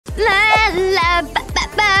La la ba ba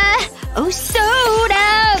ba. Oh,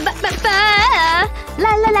 soda! Ba ba ba!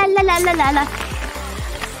 La la la la la la la la.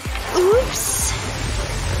 Oops.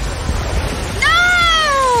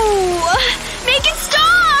 No! Make it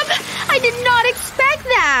stop! I did not expect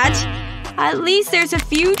that! At least there's a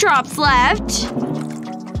few drops left.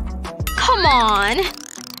 Come on.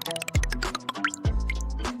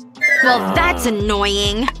 Well, that's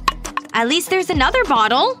annoying. At least there's another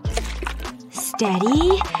bottle.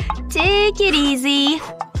 Steady. Take it easy.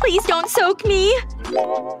 Please don't soak me.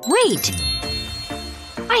 Wait.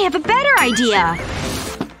 I have a better idea.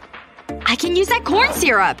 I can use that corn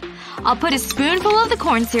syrup. I'll put a spoonful of the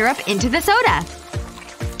corn syrup into the soda.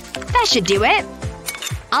 That should do it.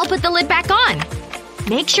 I'll put the lid back on.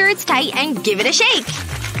 Make sure it's tight and give it a shake.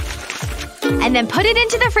 And then put it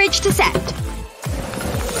into the fridge to set.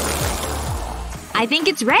 I think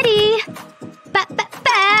it's ready. Ba ba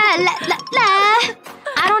ba la la la.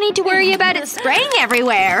 I don't need to worry about it spraying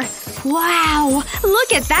everywhere. Wow,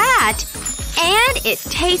 look at that! And it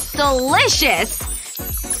tastes delicious!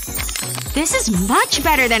 This is much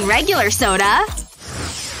better than regular soda.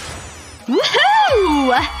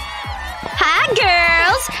 Woohoo! Hi,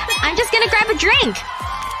 girls! I'm just gonna grab a drink.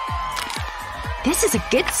 This is a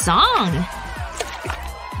good song.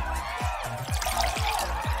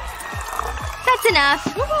 That's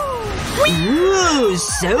enough. Ooh,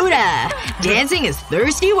 soda! Dancing is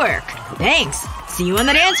thirsty work. Thanks. See you on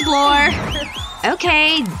the dance floor.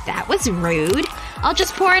 Okay, that was rude. I'll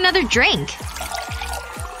just pour another drink.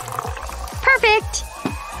 Perfect.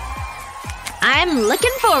 I'm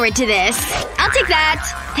looking forward to this. I'll take that.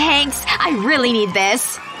 Thanks. I really need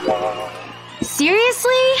this.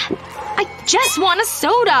 Seriously? I just want a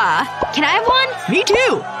soda. Can I have one? Me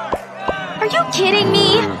too. Are you kidding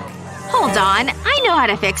me? Hold on. I know how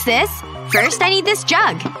to fix this. First, I need this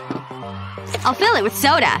jug. I'll fill it with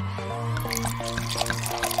soda.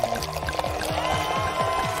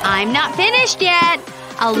 I'm not finished yet.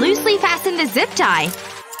 I'll loosely fasten the zip tie.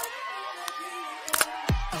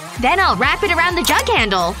 Then I'll wrap it around the jug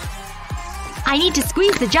handle. I need to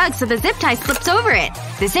squeeze the jug so the zip tie slips over it.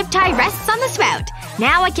 The zip tie rests on the spout.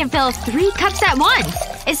 Now I can fill 3 cups at once.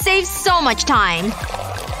 It saves so much time.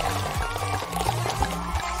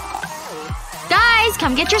 Guys,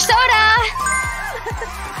 come get your soda!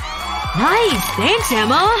 Nice. Thanks,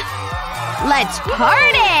 Emma. Let's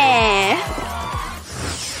party!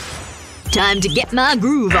 Time to get my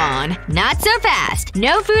groove on. Not so fast.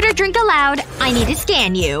 No food or drink allowed. I need to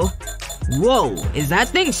scan you. Whoa. Is that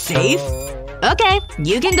thing safe? Okay.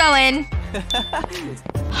 You can go in.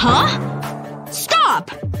 Huh?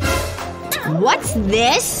 Stop! What's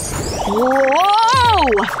this? Whoa!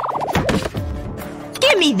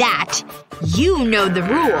 Give me that! You know the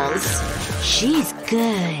rules. She's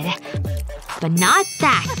good. But not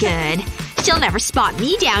that good. She'll never spot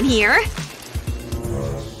me down here.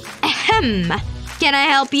 Ahem. Can I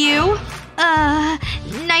help you?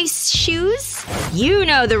 Nice shoes? You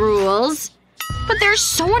know the rules. But they're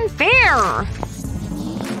so unfair.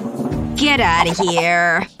 Get out of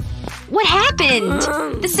here. What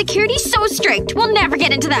happened? The security's so strict. We'll never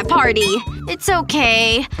get into that party. It's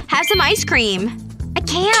okay. Have some ice cream. I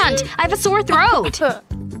can't. I have a sore throat.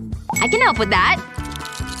 I can help with that.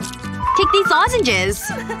 Take these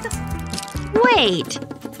lozenges. Wait.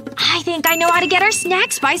 I think I know how to get our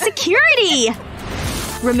snacks by security!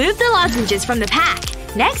 Remove the lozenges from the pack.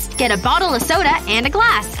 Next, get a bottle of soda and a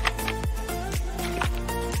glass.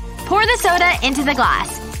 Pour the soda into the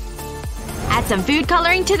glass. Add some food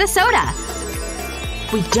coloring to the soda.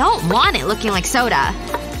 We don't want it looking like soda.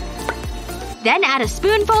 Then add a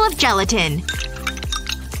spoonful of gelatin.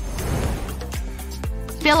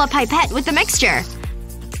 Fill a pipette with the mixture.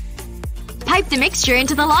 Pipe the mixture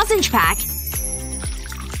into the lozenge pack.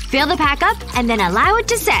 Fill the pack up and then allow it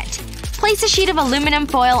to set. Place a sheet of aluminum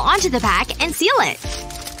foil onto the pack and seal it.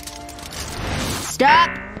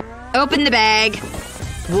 Stop. Open the bag.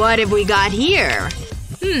 What have we got here?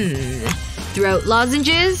 Throat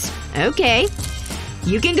lozenges? Okay.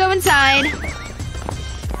 You can go inside.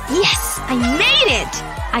 Yes! I made it!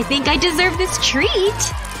 I think I deserve this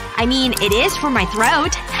treat. I mean, it is for my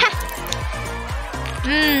throat. Ha!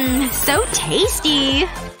 So tasty.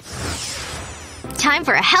 Time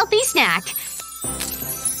for a healthy snack.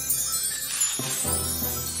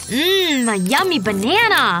 A yummy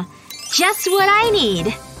banana. Just what I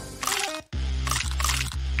need.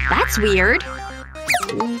 That's weird.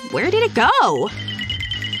 Where did it go?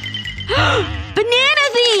 Banana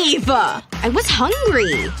thief! I was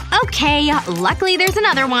hungry. Okay, luckily there's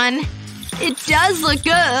another one. It does look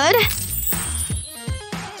good.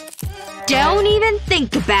 Don't even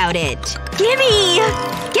think about it. Gimme!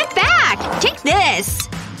 Get this?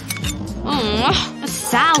 A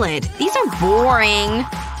salad. These are boring.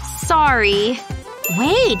 Sorry.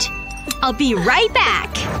 Wait. I'll be right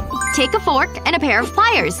back. Take a fork and a pair of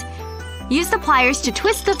pliers. Use the pliers to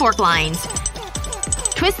twist the fork lines.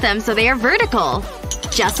 Twist them so they are vertical.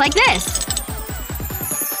 Just like this.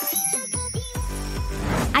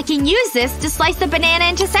 I can use this to slice the banana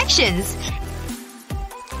into sections.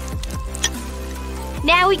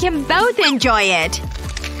 Now we can both enjoy it.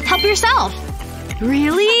 Help yourself.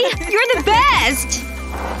 Really? You're the best!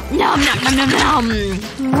 Nom nom nom nom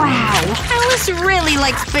nom. Wow. Alice really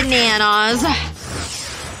likes bananas.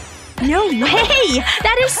 No way!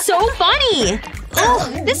 That is so funny!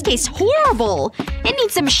 Oh, this tastes horrible. It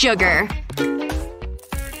needs some sugar.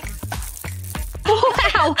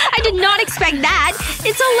 Wow! I did not expect that!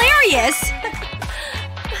 It's hilarious!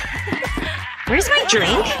 Where's my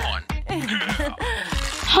drink?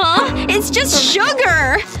 Huh? It's just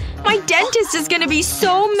sugar! My dentist is gonna be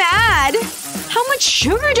so mad! How much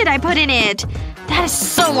sugar did I put in it? That is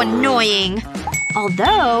so annoying.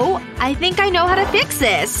 Although, I think I know how to fix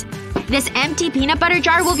this. This empty peanut butter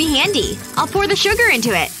jar will be handy. I'll pour the sugar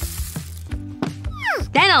into it.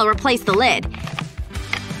 Then I'll replace the lid.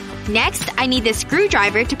 Next, I need this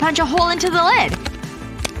screwdriver to punch a hole into the lid.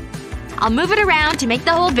 I'll move it around to make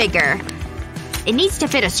the hole bigger. It needs to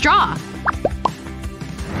fit a straw.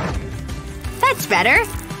 That's better.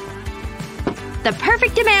 The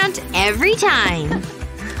perfect amount every time.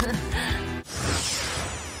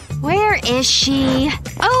 Where is she?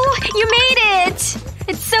 Oh, you made it!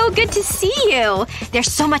 It's so good to see you.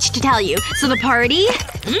 There's so much to tell you. So the party?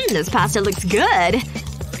 This pasta looks good.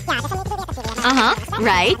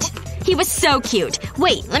 Right. He was so cute.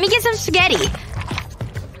 Wait, let me get some spaghetti.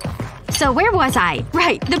 So where was I?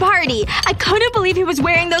 Right, the party. I couldn't believe he was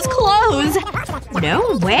wearing those clothes.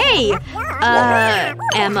 No way.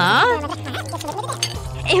 Emma?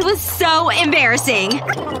 It was so embarrassing.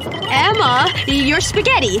 Emma, your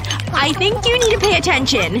spaghetti. I think you need to pay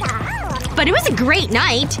attention. But it was a great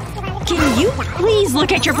night. Can you please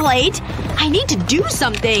look at your plate? I need to do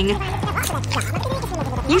something.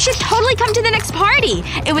 You should totally come to the next party.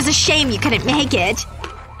 It was a shame you couldn't make it.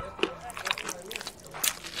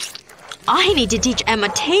 I need to teach Emma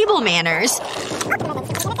table manners.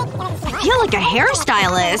 I feel like a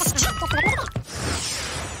hairstylist.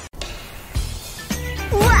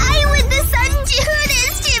 Why would the sun do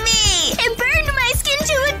this to me? It burned my skin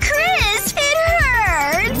to a crisp. It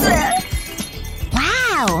hurts.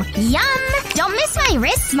 Wow. Yum. Don't miss my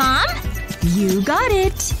wrists, Mom. You got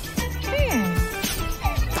it.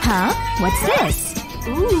 Huh? What's this?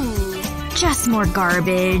 Ooh. Just more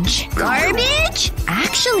garbage. Garbage?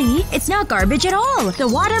 Actually, it's not garbage at all. The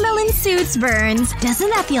watermelon suits burns. Doesn't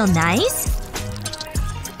that feel nice?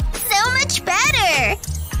 So much better.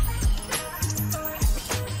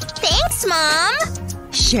 Thanks, Mom.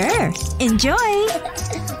 Sure. Enjoy.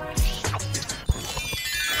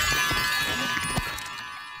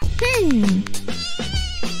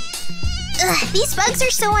 Ugh, these bugs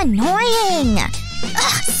are so annoying.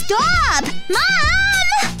 Ugh, stop! Mom!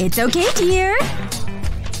 It's okay, dear.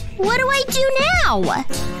 What do I do now?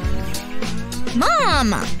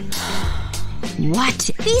 Mom! What?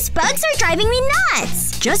 These bugs are driving me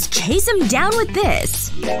nuts! Just chase them down with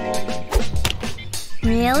this.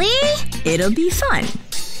 Really? It'll be fun.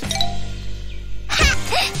 Ha!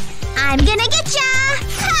 I'm gonna get ya!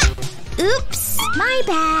 Ha! Oops. My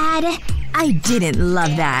bad. I didn't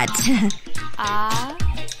love that.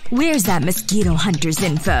 Where's that mosquito hunter's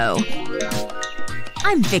info?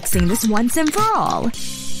 I'm fixing this once and for all.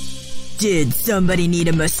 Did somebody need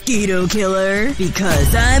a mosquito killer?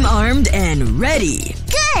 Because I'm armed and ready.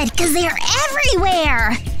 Good, 'cause they're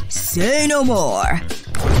everywhere! Say no more.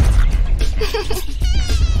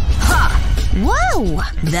 Ha! Whoa!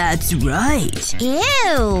 That's right.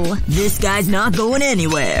 Ew! This guy's not going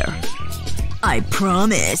anywhere. I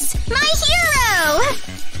promise. My hero!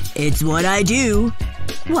 It's what I do.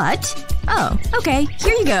 What? Oh, okay.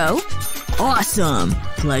 Here you go. Awesome.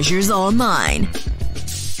 Pleasure's all mine.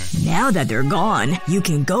 Now that they're gone, you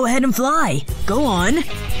can go ahead and fly. Go on.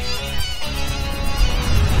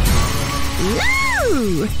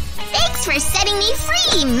 Woo! Thanks for setting me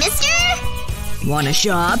free, mister! Wanna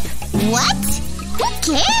shop? What? Who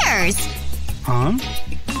cares? Huh?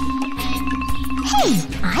 Hey,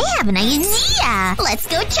 I have an idea! Let's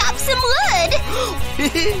go chop some wood!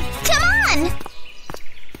 Come on!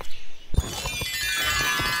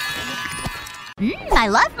 I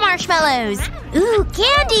love marshmallows! Ooh,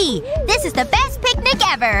 candy! This is the best picnic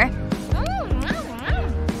ever!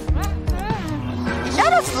 Is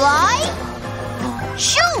that a fly?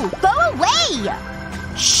 Shoo! Go away!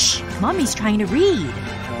 Shh! Shh. Mommy's trying to read.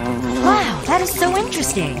 Wow, that is so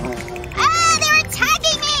interesting. Ah! They're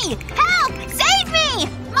attacking me! Help! Save me!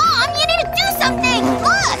 Mom, you need to do something!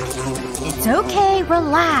 Look! It's okay.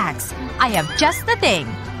 Relax. I have just the thing.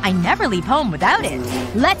 I never leave home without it.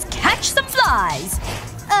 Let's catch some flies!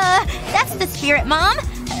 That's the spirit, Mom.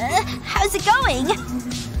 How's it going?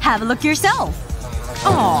 Have a look yourself.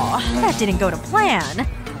 Aw, that didn't go to plan.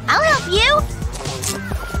 I'll help you.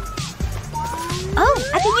 Oh,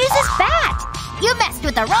 I can use this bat! You messed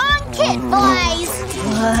with the wrong kid, boys!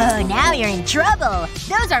 Whoa, now you're in trouble.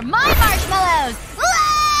 Those are my marshmallows!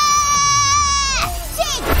 Ah!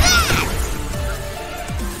 Take that!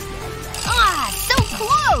 Ah, so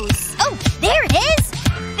close! Oh, there it is!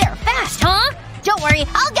 They're fast, huh? Don't worry,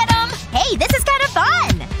 I'll get them! Hey, this is kind of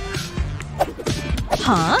fun!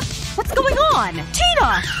 Huh? What's going on?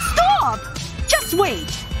 Tina! Stop! Just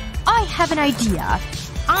wait. I have an idea.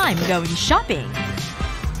 I'm going shopping.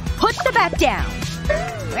 Put the bat down.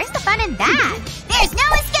 Where's the fun in that? There's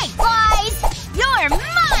no escape, boys! You're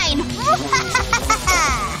mine!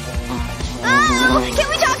 Oh, can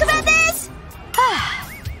we talk about this?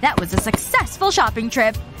 That was a successful shopping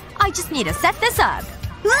trip. I just need to set this up.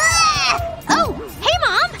 Oh, hey,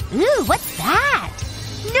 Mom! Ooh, what's that?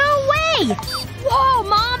 No way! Whoa,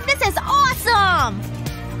 Mom, this is awesome!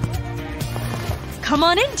 Come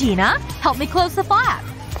on in, Tina. Help me close the flap.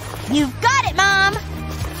 You've got it, Mom!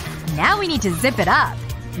 Now we need to zip it up.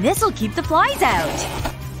 This'll keep the flies out.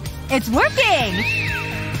 It's working!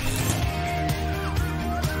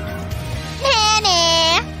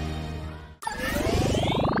 Nanny!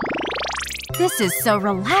 This is so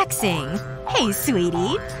relaxing. Hey,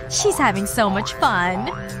 sweetie. She's having so much fun.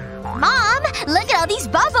 Mom, look at all these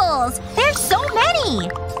bubbles! There's so many!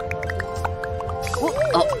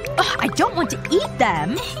 I don't want to eat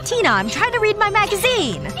them. Tina, I'm trying to read my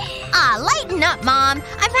magazine. Lighten up, Mom.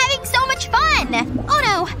 I'm having so much fun! Oh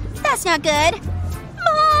no, that's not good.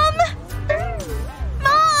 Mom!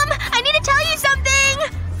 Mom! I need to tell you something!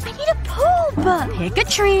 I need to poop! Pick a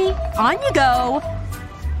tree. On you go.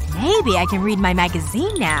 Maybe I can read my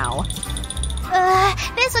magazine now.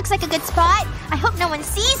 This looks like a good spot. I hope no one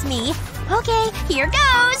sees me. Okay, here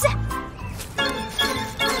goes.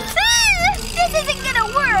 This isn't gonna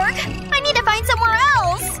work. I need to find somewhere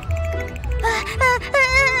else.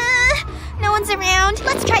 No one's around.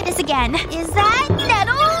 Let's try this again. Is that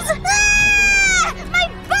nettles? My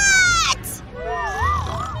butt!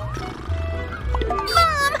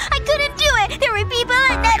 Mom, I couldn't do it. There were people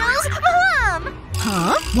at nettles. Mom!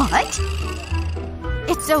 Huh? What?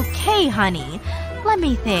 It's okay, honey. Let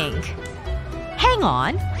me think. Hang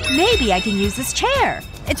on. Maybe I can use this chair.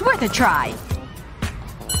 It's worth a try.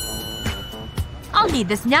 I'll need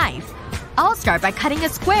this knife. I'll start by cutting a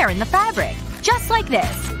square in the fabric. Just like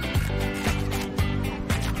this.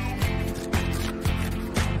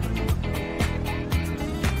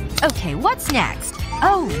 Okay, what's next?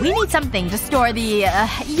 Oh, we need something to store the,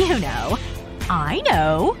 you know. I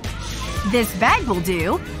know. This bag will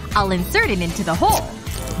do. I'll insert it into the hole.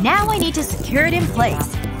 Now I need to secure it in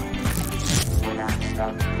place.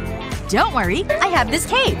 Don't worry, I have this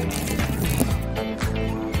tape.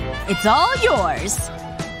 It's all yours.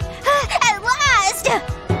 At last!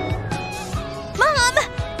 Mom!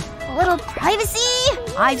 A little privacy?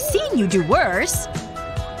 I've seen you do worse.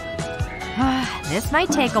 This might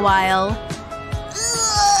take a while.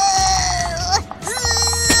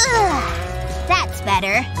 That's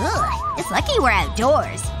better. Ugh, it's lucky we're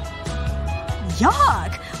outdoors.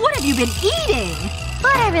 Yuck! What have you been eating?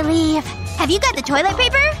 What a relief. Have you got the toilet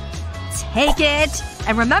paper? Take it.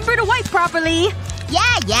 And remember to wipe properly.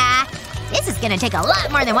 Yeah. This is gonna take a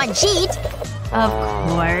lot more than one sheet. Of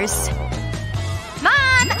course.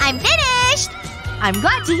 Mom! I'm finished! I'm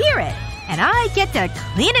glad to hear it. And I get to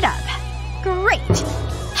clean it up. Great.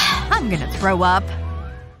 I'm gonna throw up.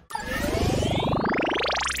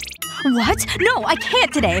 What? No, I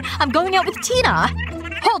can't today. I'm going out with Tina.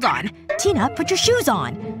 Hold on. Tina, put your shoes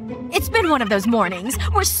on. It's been one of those mornings.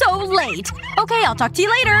 We're so late. Okay, I'll talk to you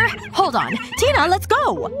later. Hold on. Tina, let's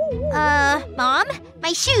go. Mom?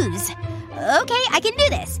 My shoes. Okay, I can do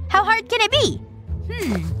this. How hard can it be?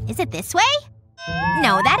 Is it this way?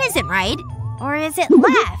 No, that isn't right. Or is it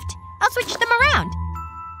left? I'll switch them around.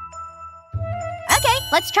 Okay,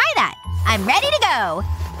 let's try that. I'm ready to go.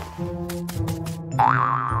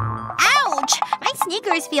 Ouch! My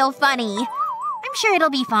sneakers feel funny. I'm sure it'll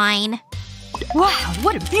be fine. Wow,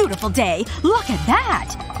 what a beautiful day. Look at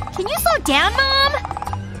that. Can you slow down, Mom?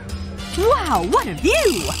 Wow, what a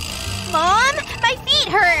view. Mom? My feet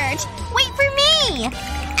hurt. Wait for me.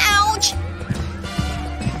 Ouch.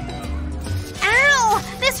 Ow!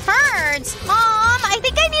 This hurts. Mom, I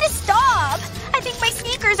think I need a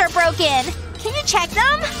broken. Can you check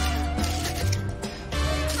them?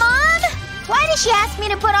 Mom? Why did she ask me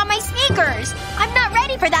to put on my sneakers? I'm not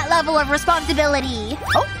ready for that level of responsibility.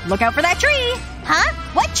 Oh, look out for that tree! Huh?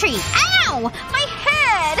 What tree? Ow! My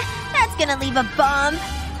head! That's gonna leave a bump.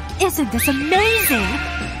 Isn't this amazing?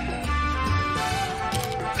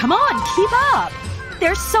 Come on, keep up!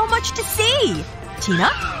 There's so much to see! Tina?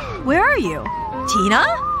 Where are you? Tina?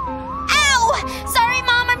 Ow! Sorry,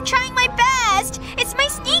 Mom. I'm trying my best. It's my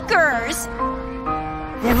sneakers.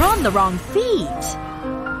 They're on the wrong feet.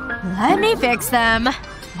 Let me fix them.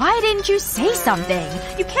 Why didn't you say something?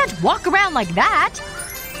 You can't walk around like that.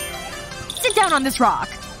 Sit down on this rock.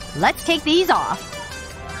 Let's take these off.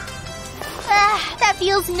 That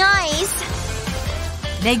feels nice.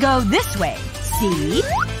 They go this way. See?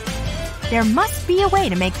 There must be a way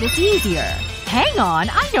to make this easier. Hang on,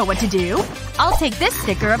 I know what to do. I'll take this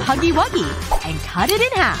sticker of Huggy Wuggy and cut it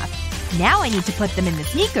in half. Now I need to put them in the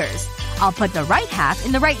sneakers. I'll put the right half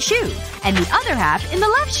in the right shoe and the other half in the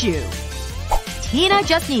left shoe. Tina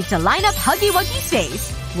just needs to line up Huggy Wuggy's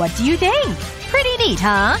face. What do you think? Pretty neat,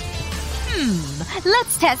 huh?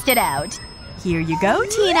 Let's test it out. Here you go,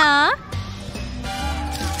 Tina.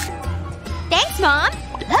 Thanks, Mom.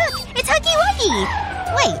 Look, it's Huggy Wuggy.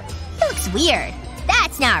 Wait, he looks weird.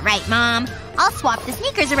 That's not right, Mom. I'll swap the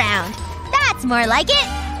sneakers around. That's more like it.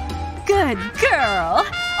 Good girl.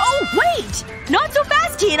 Oh, wait! Not so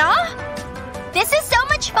fast, Tina! This is so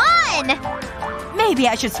much fun! Maybe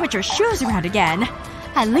I should switch her shoes around again.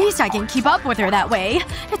 At least I can keep up with her that way.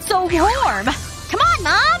 It's so warm. Come on,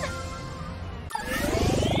 Mom!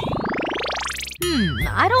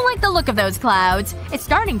 I don't like the look of those clouds. It's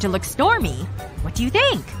starting to look stormy. What do you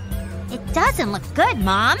think? It doesn't look good,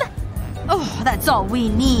 Mom. Oh, that's all we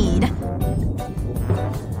need.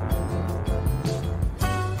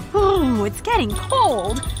 Oh, it's getting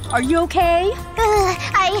cold. Are you okay?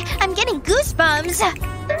 I'm getting goosebumps.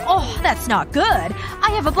 Oh, that's not good.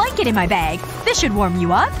 I have a blanket in my bag. This should warm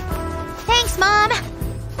you up. Thanks, Mom.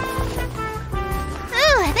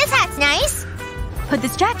 Ooh, this hat's nice. Put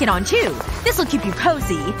this jacket on, too. This'll keep you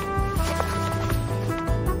cozy.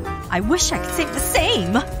 I wish I could say the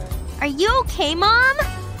same. Are you okay, Mom?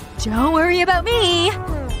 Don't worry about me.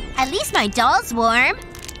 At least my doll's warm.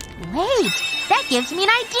 Wait, that gives me an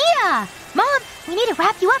idea. Mom, we need to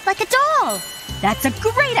wrap you up like a doll. That's a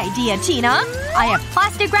great idea, Tina. I have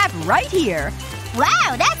plastic wrap right here.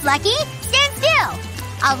 Wow, that's lucky. Stand still.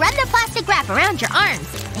 I'll run the plastic wrap around your arms.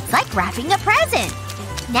 It's like wrapping a present.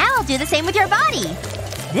 Now I'll do the same with your body.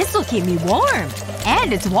 This'll keep me warm.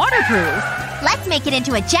 And it's waterproof. Let's make it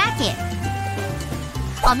into a jacket.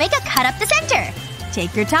 I'll make a cut up the center.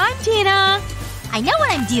 Take your time, Tina. I know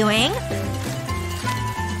what I'm doing.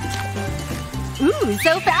 Ooh,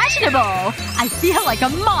 so fashionable. I feel like a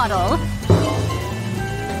model.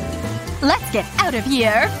 Let's get out of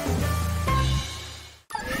here.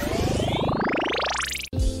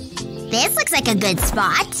 This looks like a good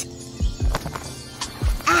spot.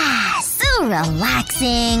 Ah, so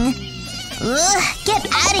relaxing. Ugh, get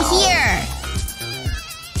out of here.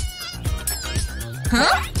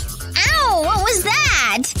 Huh? Ow, what was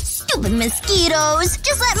that? Stupid mosquitoes.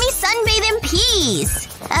 Just let me sunbathe in peace.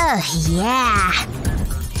 Oh, yeah.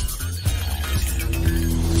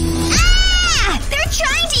 Ah! They're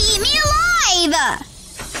trying to eat me alive!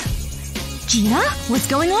 Gina? What's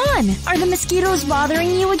going on? Are the mosquitoes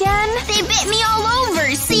bothering you again? They bit me all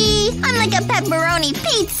over, see? I'm like a pepperoni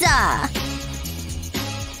pizza.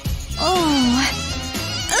 Oh.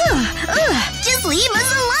 Ugh. Just leave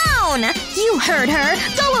us alone! You heard her.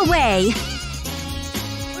 Go away.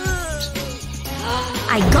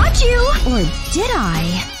 I got you! Or did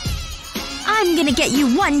I? I'm gonna get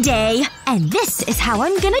you one day. And this is how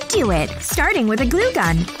I'm gonna do it. Starting with a glue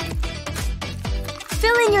gun.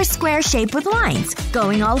 Fill in your square shape with lines,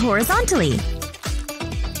 going all horizontally.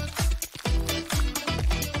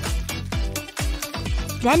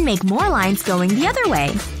 Then make more lines going the other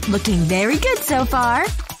way. Looking very good so far.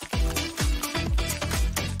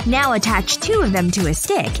 Now attach 2 of them to a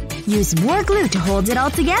stick. Use more glue to hold it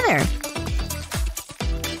all together.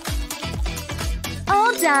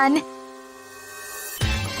 All done.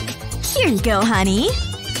 Here you go, honey.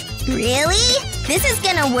 Really? This is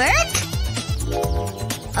gonna work?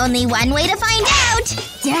 Only one way to find out!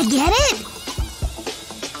 Did I get it?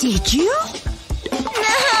 Did you?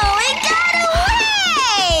 No, it got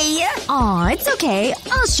away! Aw, it's okay.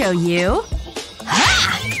 I'll show you.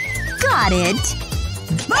 Ha! Got it.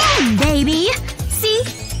 Boom, baby! See?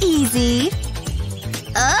 Easy.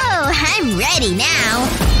 Oh, I'm ready now.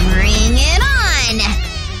 Bring it on!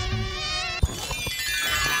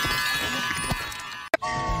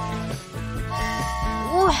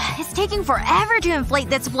 Ooh, this It's taking forever to inflate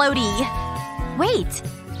this floaty. Wait.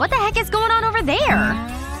 What the heck is going on over there?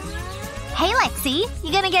 Hey, Lexi.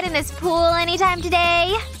 You gonna get in this pool anytime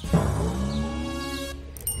today?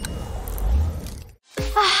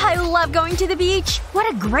 I love going to the beach. What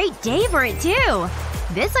a great day for it, too.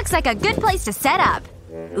 This looks like a good place to set up.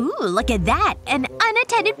 Ooh, look at that. An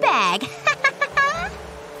unattended bag.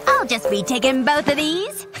 I'll just be taking both of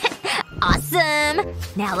these. Awesome.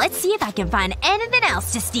 Now let's see if I can find anything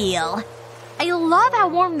else to steal. I love how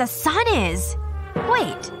warm the sun is.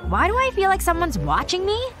 Wait, why do I feel like someone's watching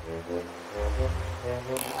me?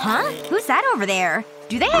 Huh? Who's that over there?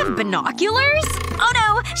 Do they have binoculars? Oh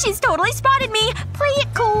no! She's totally spotted me! Play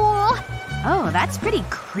it cool! Oh, that's pretty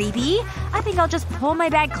creepy. I think I'll just pull my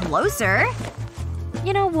bag closer.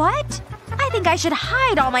 You know what? I think I should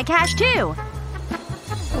hide all my cash, too.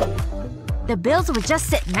 The bills would just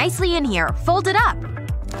sit nicely in here, folded up.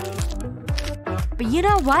 But you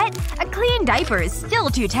know what? A clean diaper is still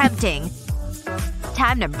too tempting.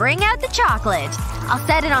 Time to bring out the chocolate. I'll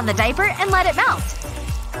set it on the diaper and let it melt.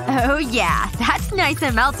 Oh yeah, that's nice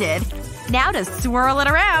and melted. Now to swirl it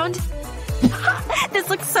around. This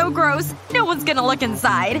looks so gross. No one's gonna look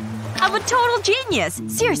inside. I'm a total genius.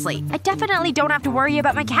 Seriously, I definitely don't have to worry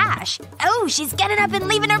about my cash. Oh, she's getting up and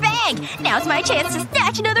leaving her bag. Now's my chance to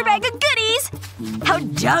snatch another bag of goodies. How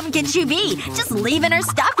dumb can she be? Just leaving her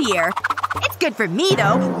stuff here. It's good for me,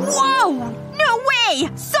 though. Whoa! No way!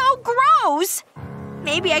 So gross!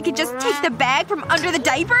 Maybe I could just take the bag from under the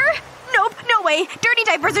diaper? Nope, no way. Dirty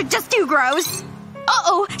diapers are just too gross.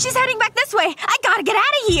 Uh-oh, she's heading back this way. I gotta get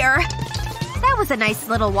out of here. That was a nice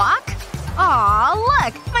little walk. Aw,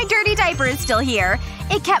 look! My dirty diaper is still here.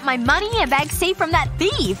 It kept my money and bag safe from that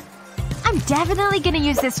thief. I'm definitely gonna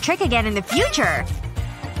use this trick again in the future.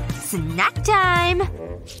 Snack time.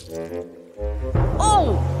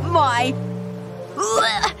 Oh my.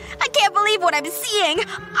 Ugh, I can't believe what I'm seeing.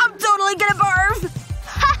 I'm totally gonna barf.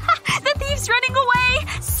 The thief's running away.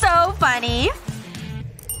 So funny.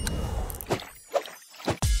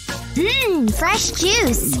 Fresh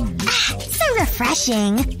juice. Ah, so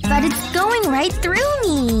refreshing. But it's going right through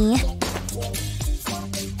me.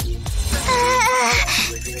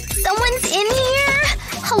 Someone's in here?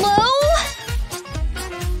 Hello?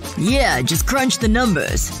 Yeah, just crunch the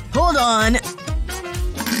numbers. Hold on.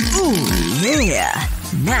 Ooh, yeah.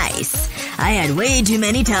 Nice. I had way too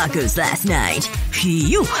many tacos last night.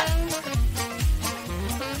 Phew.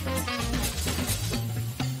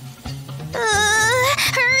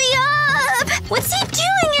 Hurry up! What's he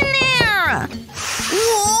doing in there?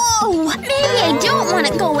 Whoa! Maybe I don't want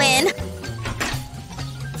to go in.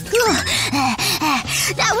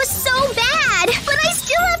 That was so bad! But I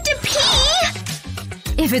still have to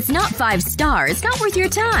pee! If it's not 5 stars, it's not worth your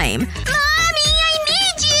time. Mommy, I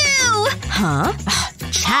need you! Huh?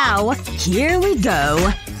 Ciao. Here we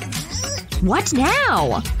go. What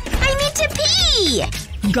now? I need to pee!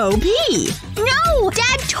 Go pee. No!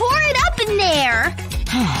 Dad tore it up in there!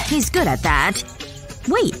 He's good at that.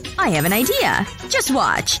 Wait, I have an idea. Just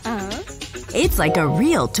watch. It's like a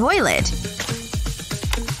real toilet.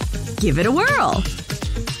 Give it a whirl.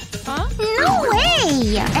 No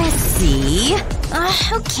way! See?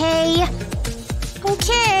 Okay.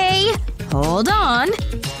 Okay. Hold on.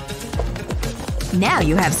 Now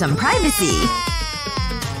you have some privacy.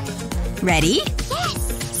 Ready? Yes.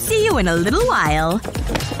 See you in a little while.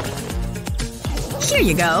 Here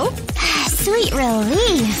you go. Sweet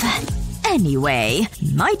relief. Anyway,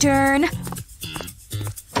 my turn.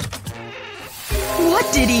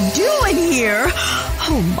 What did he do in here?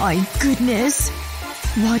 Oh my goodness.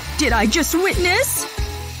 What did I just witness?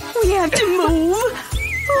 We have to move.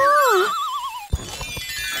 Oh.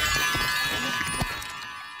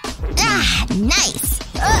 Nice.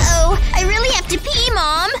 Uh-oh. I really have to pee,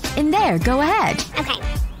 Mom. In there, go ahead. Okay.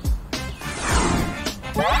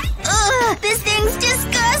 Ugh, this thing's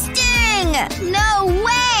disgusting! No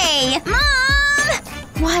way! Mom!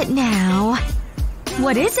 What now?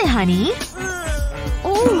 What is it, honey?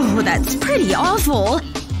 Oh, that's pretty awful.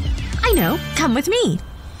 I know. Come with me.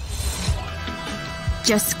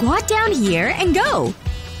 Just squat down here and go.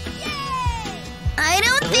 I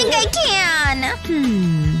don't think I can.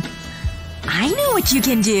 I know what you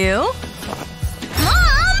can do.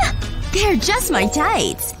 Mom! They're just my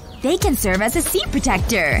tights. They can serve as a seat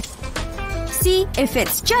protector. See? It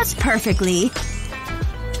fits just perfectly.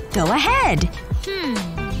 Go ahead.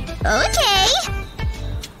 Okay.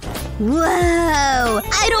 Whoa!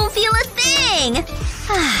 I don't feel a thing!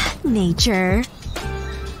 Nature.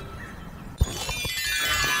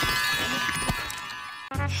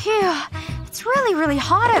 Phew. It's really, really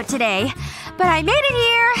hot out today. But I made it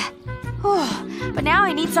here. Oh, but But now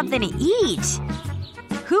I need something to eat.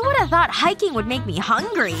 Who would have thought hiking would make me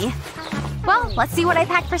hungry? Well, let's see what I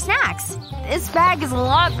packed for snacks. This bag is a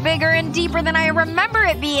lot bigger and deeper than I remember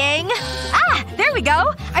it being. Ah! There we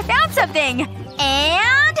go! I found something!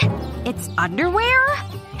 And… it's underwear?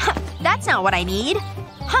 That's not what I need.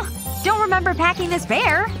 Huh. Don't remember packing this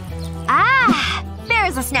bear. Ah!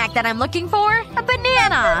 There's a snack that I'm looking for. A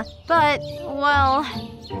banana! But, well…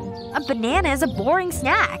 a banana is a boring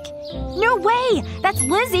snack. No way! That's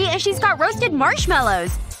Lizzie and she's got roasted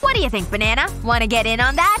marshmallows. What do you think, Banana? Wanna get in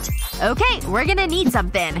on that? Okay, we're gonna need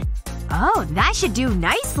something. Oh, that should do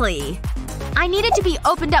nicely. I need it to be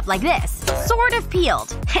opened up like this. Sort of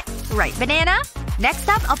peeled. Right, Banana? Next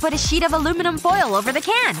up, I'll put a sheet of aluminum foil over the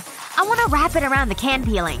can. I want to wrap it around the can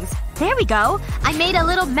peelings. There we go. I made a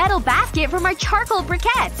little metal basket for my charcoal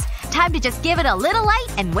briquettes. Time to just give it a little light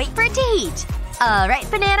and wait for it to heat. Alright,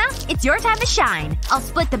 Banana. It's your time to shine. I'll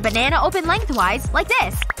split the banana open lengthwise, like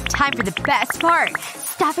this. Time for the best part.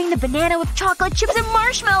 Stuffing the banana with chocolate chips and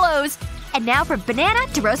marshmallows. And now for Banana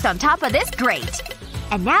to roast on top of this grate.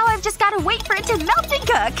 And now I've just gotta wait for it to melt and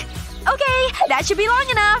cook. Okay, that should be long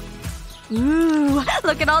enough. Ooh,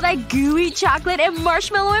 look at all that gooey chocolate and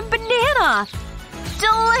marshmallow and banana.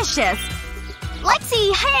 Delicious.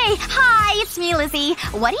 Lexi, hey! Hi, it's me, Lizzie.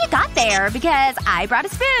 What do you got there? Because I brought a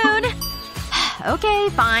spoon. Okay,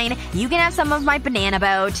 fine. You can have some of my banana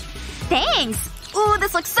boat. Thanks! Ooh,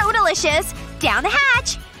 this looks so delicious. Down the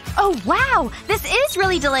hatch. Oh wow! This is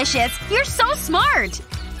really delicious. You're so smart.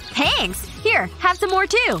 Thanks. Here, have some more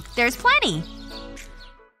too. There's plenty.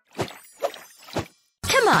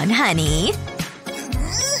 Come on, honey.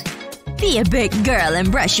 Be a big girl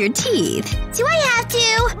and brush your teeth. Do I have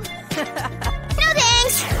to? No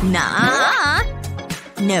thanks. Nah.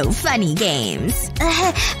 No funny games.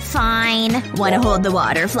 Fine. Wanna hold the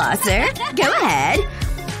water flosser? Go ahead.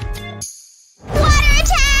 Water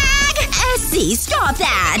attack! Essie, stop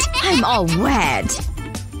that! I'm all wet.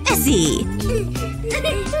 Essie.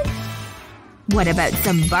 What about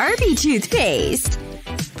some Barbie toothpaste?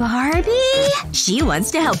 Barbie? She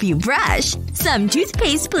wants to help you brush. Some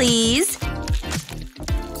toothpaste, please.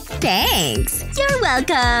 Thanks. You're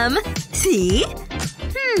welcome. See?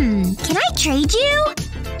 Can I trade you?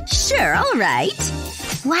 Sure, alright.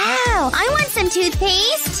 Wow, I want some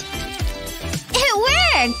toothpaste. It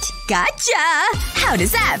worked! Gotcha! How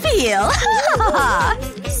does that feel?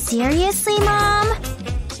 Seriously, Mom?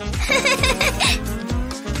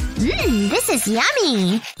 This is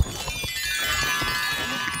yummy.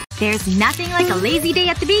 There's nothing like a lazy day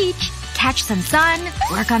at the beach. Catch some sun,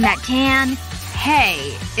 work on that tan.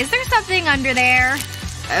 Hey, is there something under there?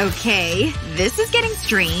 Okay, this is getting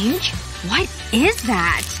strange. What is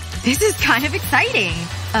that? This is kind of exciting.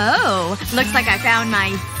 Oh, looks like I found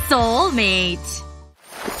my soulmate.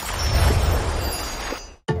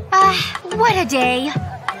 What a day.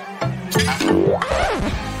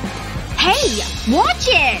 Hey! Watch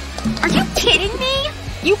it! Are you kidding me?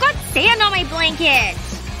 You got sand on my blanket!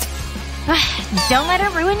 Don't let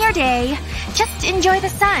it ruin your day. Just enjoy the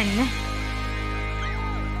sun.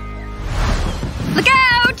 Look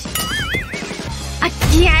out!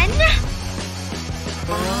 Again?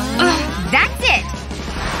 That's it!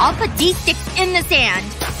 I'll put these sticks in the sand.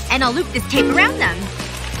 And I'll loop this tape around them.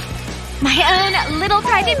 My own little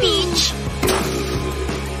private beach.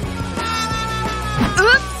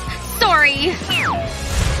 Oops! Sorry.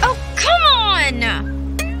 Oh, come on!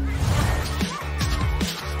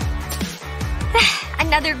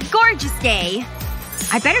 Another gorgeous day.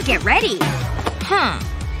 I better get ready.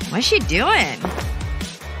 What's she doing?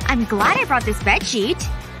 I'm glad I brought this bedsheet.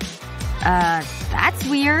 That's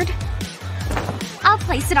weird. I'll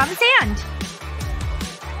place it on the sand.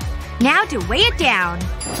 Now to weigh it down.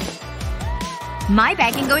 My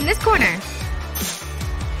bag can go in this corner.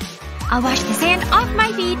 I'll wash the sand off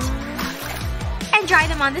my feet. And dry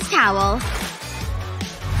them on this towel.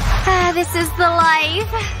 This is the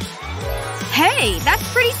life. Hey, that's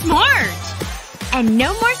pretty smart. And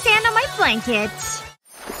no more sand on my blanket.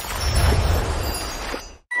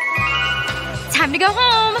 Time to go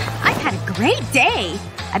home. I've had a great day.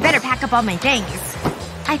 I better pack up all my things.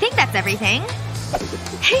 I think that's everything.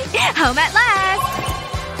 Home at last.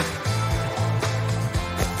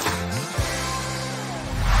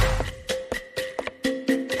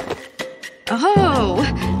 Oh,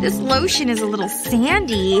 this lotion is a little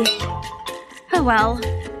sandy. Oh well.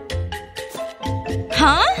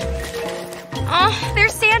 Huh? Oh,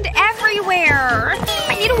 there's sand everywhere.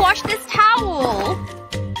 I need to wash this towel.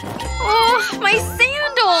 Oh, my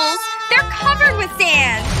sandals! They're covered with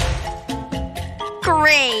sand!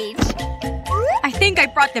 Great. I think I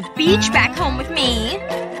brought the beach back home with me.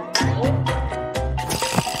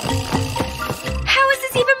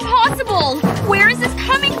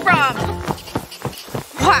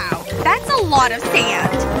 lot of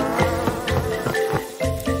sand.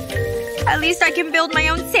 At least I can build my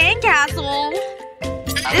own sandcastle.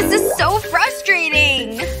 This is so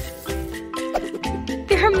frustrating.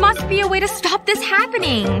 There must be a way to stop this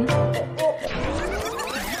happening.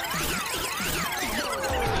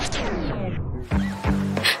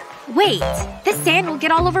 Wait. The sand will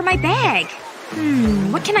get all over my bag.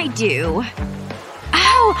 What can I do?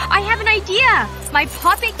 Oh! I have an idea! My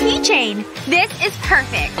pop-it keychain! This is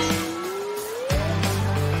perfect.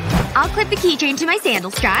 I'll clip the keychain to my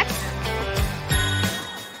sandal straps.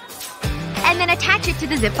 And then attach it to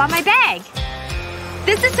the zip on my bag.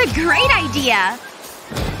 This is a great idea!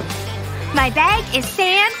 My bag is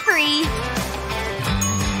sand-free.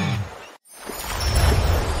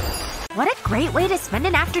 What a great way to spend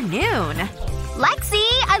an afternoon. Lexi!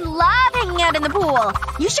 I love hanging out in the pool.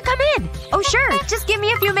 You should come in. Oh sure, just give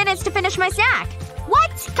me a few minutes to finish my snack.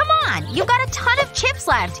 What? Come on! You've got a ton of chips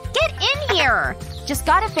left. Get in here! Just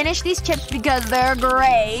gotta finish these chips because they're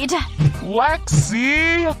great.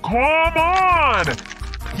 Lexi! Come on!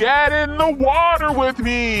 Get in the water with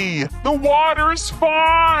me! The water's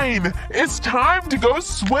fine! It's time to go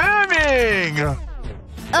swimming!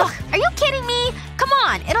 Ugh, are you kidding me? Come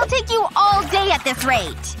on, it'll take you all day at this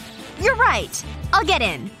rate. You're right. I'll get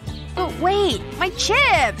in. But wait, my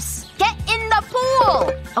chips! Get in the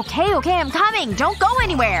pool! Okay, I'm coming. Don't go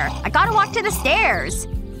anywhere. I gotta walk to the stairs.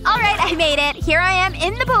 Alright, I made it. Here I am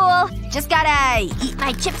in the pool. Just gotta eat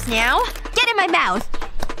my chips now. Get in my mouth.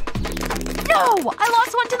 No! I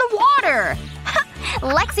lost one to the water!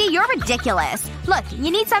 Lexi, you're ridiculous. Look, you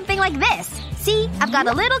need something like this. See? I've got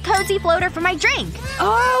a little cozy floater for my drink.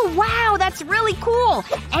 Oh, wow, that's really cool.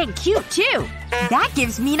 And cute, too. That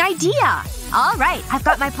gives me an idea. Alright, I've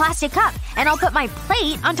got my plastic cup. And I'll put my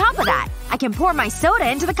plate on top of that. I can pour my soda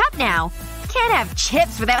into the cup now. Can't have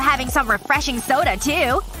chips without having some refreshing soda,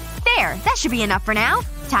 too. There, that should be enough for now.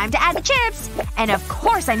 Time to add the chips. And of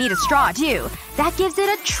course I need a straw, too. That gives it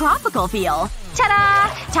a tropical feel.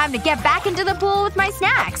 Ta-da! Time to get back into the pool with my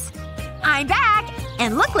snacks. I'm back!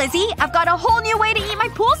 And look, Lizzie, I've got a whole new way to eat my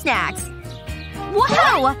pool snacks.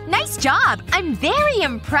 Whoa! Nice job! I'm very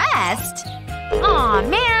impressed. Aw,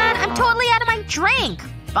 man, I'm totally out of my drink.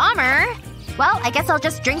 Bummer. Well, I guess I'll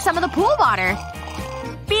just drink some of the pool water.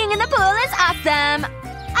 Being in the pool is awesome.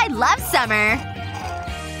 I love summer.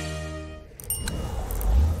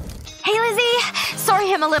 Hey, Lizzie.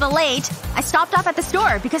 Sorry I'm a little late. I stopped off at the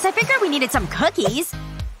store because I figured we needed some cookies.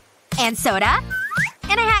 And soda.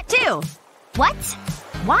 And a hat, too. What?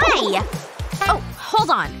 Why? Oh, hold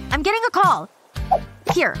on. I'm getting a call.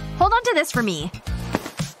 Here, hold on to this for me.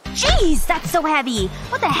 Jeez, that's so heavy.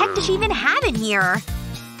 What the heck does she even have in here?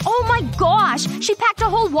 Oh my gosh! She packed a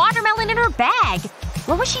whole watermelon in her bag!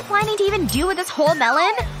 What was she planning to even do with this whole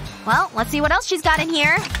melon? Well, let's see what else she's got in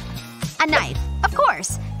here. A knife. Of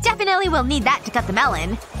course. Definitely will need that to cut the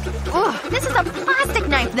melon. Ugh, this is a plastic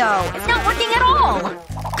knife, though. It's not working at all.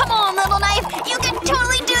 Come on, little knife! You can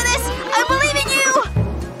totally do this! I believe in you!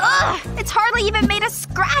 Ugh! It's hardly even made a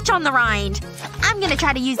scratch on the rind. I'm gonna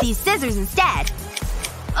try to use these scissors instead.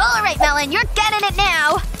 Alright, Melon, you're getting it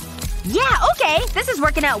now! Yeah, okay. This is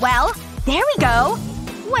working out well. There we go.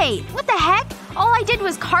 Wait, what the heck? All I did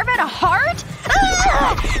was carve out a heart?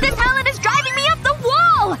 Ugh! This melon is driving me up the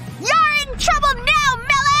wall! You're in trouble now,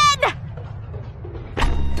 Melon!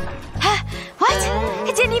 What?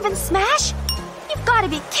 It didn't even smash? You've gotta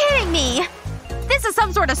be kidding me! This is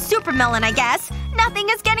some sort of super melon, I guess. Nothing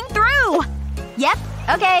is getting through! Yep.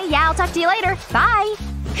 Okay, yeah, I'll talk to you later. Bye.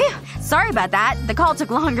 Phew. Sorry about that. The call took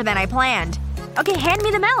longer than I planned. Okay, hand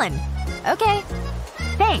me the melon. Okay.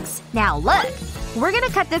 Thanks. Now look. We're gonna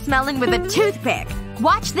cut this melon with a toothpick.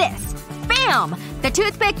 Watch this. Bam! The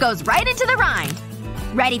toothpick goes right into the rind.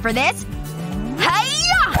 Ready for this?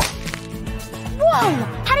 Hi-ya! Whoa!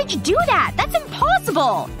 How did you do that? That's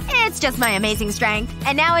impossible! It's just my amazing strength.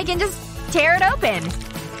 And now I can just tear it open.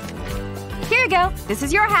 Here you go. This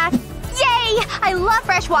is your half. Yay! I love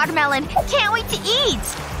fresh watermelon. Can't wait to eat!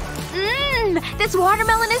 Mmm! This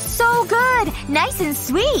watermelon is so good! Nice and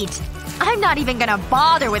sweet! I'm not even gonna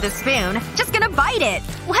bother with a spoon. Just gonna bite it.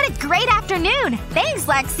 What a great afternoon! Thanks,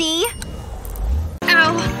 Lexi!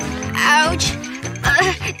 Ow. Ouch.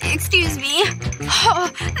 Excuse me. Oh,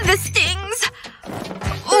 this stings.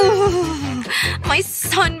 Ooh. My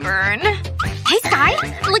sunburn. Hey, Sky!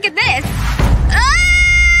 Look at this!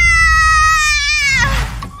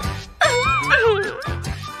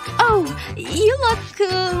 Oh, you look,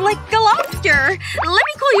 like a lobster. Let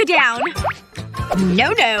me cool you down.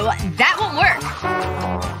 No, that won't work.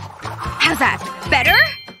 How's that? Better?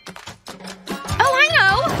 Oh, I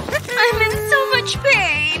know! I'm in so much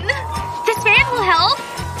pain. This fan will help.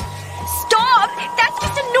 Stop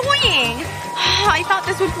annoying! I thought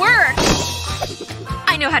this would work.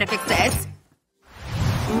 I know how to fix this.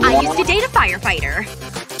 I used to date a firefighter.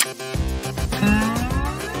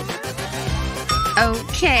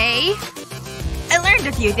 Okay. I learned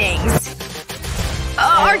a few things.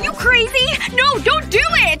 Are you crazy? No, don't do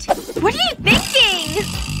it! What are you thinking?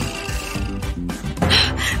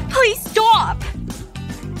 Please stop.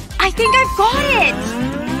 I think I've got it!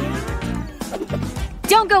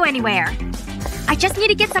 Don't go anywhere. I just need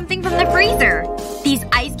to get something from the freezer. These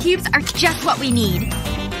ice cubes are just what we need.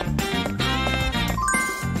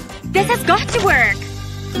 This has got to work.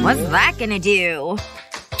 What's that gonna do?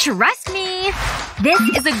 Trust me. This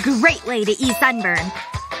is a great way to ease sunburn.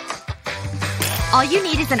 All you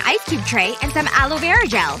need is an ice cube tray and some aloe vera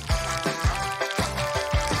gel.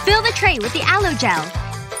 Fill the tray with the aloe gel.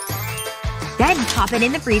 Then pop it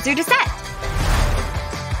in the freezer to set.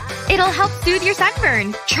 It'll help soothe your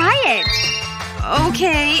sunburn. Try it.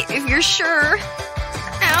 Okay, if you're sure.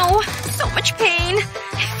 Ow. So much pain.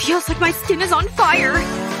 It feels like my skin is on fire.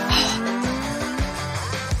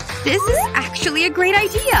 This is actually a great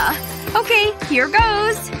idea. Okay, here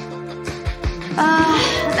goes.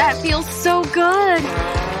 That feels so good.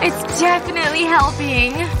 It's definitely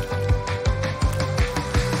helping.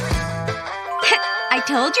 I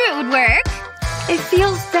told you it would work. It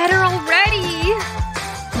feels better already.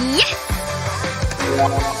 Yes!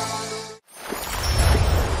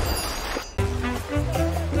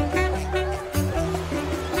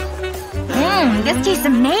 This tastes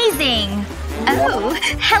amazing. Oh,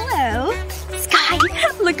 hello. Sky,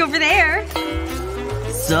 look over there.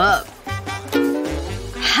 Sup?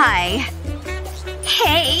 Hi.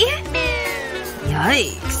 Hey.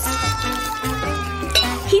 Yikes.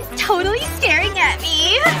 He's totally staring at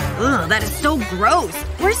me. Ugh, that is so gross.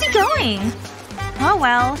 Where's he going? Oh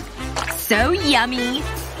well. So yummy.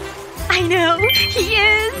 I know. He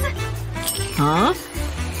is. Huh?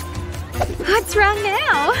 What's wrong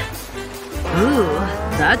now? Ooh,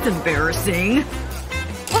 that's embarrassing.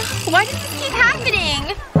 Why does this keep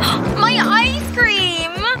happening? My ice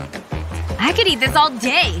cream! I could eat this all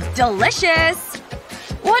day. Delicious.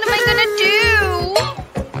 What am I gonna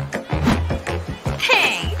do?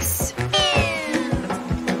 Thanks.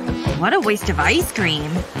 What a waste of ice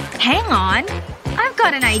cream. Hang on. I've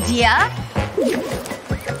got an idea.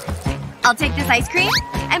 I'll take this ice cream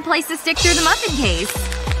and place the stick through the muffin case.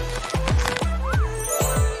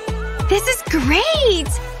 This is great!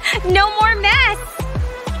 No more mess!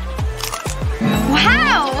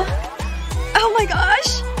 Wow! Oh my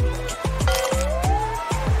gosh!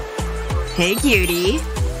 Hey, cutie.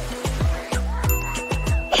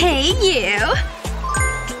 Hey, you!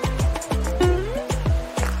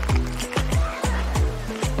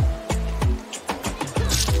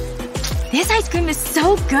 This ice cream is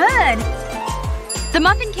so good! The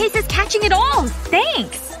muffin case is catching it all!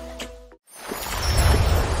 Thanks!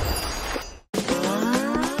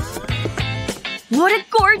 What a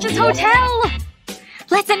gorgeous hotel!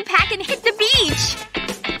 Let's unpack and hit the beach!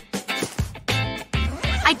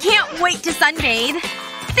 I can't wait to sunbathe.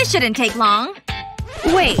 This shouldn't take long.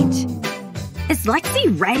 Wait. Is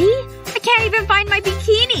Lexi ready? I can't even find my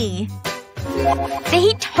bikini. The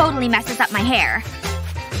heat totally messes up my hair.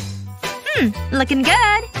 Looking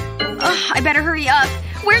good. Ugh, I better hurry up.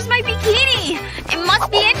 Where's my bikini? It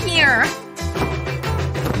must be in here.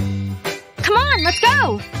 Come on, let's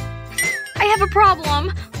go. I have a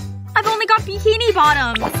problem. I've only got bikini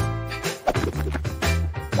bottoms.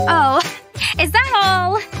 Oh. Is that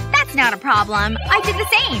all? That's not a problem. I did the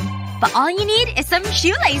same. But all you need is some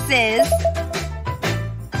shoelaces.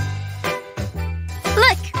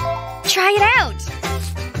 Look! Try it out.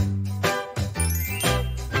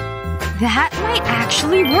 That might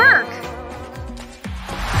actually work.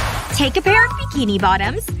 Take a pair of bikini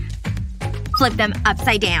bottoms. Flip them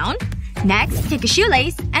upside down. Next, take a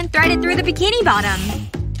shoelace and thread it through the bikini bottom.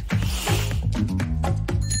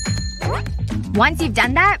 Once you've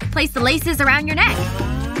done that, place the laces around your neck.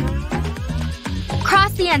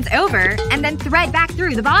 Cross the ends over, and then thread back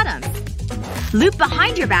through the bottom. Loop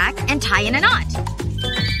behind your back and tie in a knot.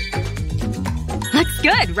 Looks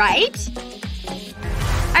good, right?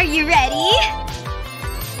 Are you ready?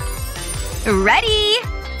 Ready!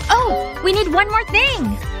 Oh, we need one more thing.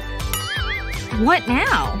 What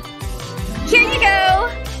now? Here you go!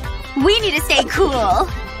 We need to stay cool.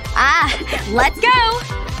 Let's go!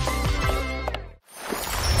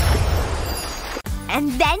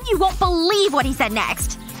 And then you won't believe what he said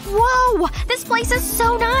next. Whoa! This place is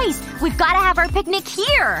so nice! We've gotta have our picnic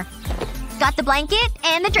here! Got the blanket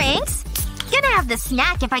and the drinks. Gonna have the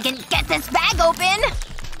snack if I can get this bag open.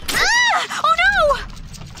 Ah! Oh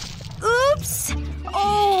no! Oops.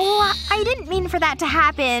 Oh, I didn't mean for that to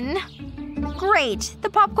happen. Great. The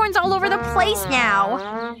popcorn's all over the place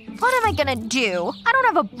now. What am I gonna do? I don't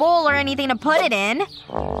have a bowl or anything to put it in.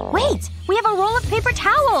 Wait! We have a roll of paper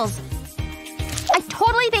towels! I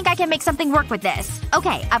totally think I can make something work with this.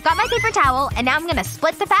 Okay, I've got my paper towel, and now I'm gonna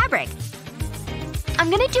split the fabric. I'm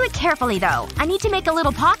gonna do it carefully, though. I need to make a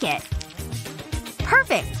little pocket.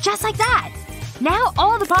 Perfect. Just like that. Now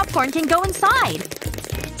all the popcorn can go inside.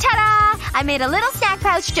 Ta-da! I made a little snack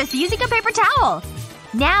pouch just using a paper towel.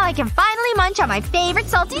 Now I can finally munch on my favorite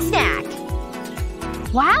salty snack.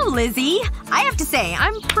 Wow, Lizzie. I have to say,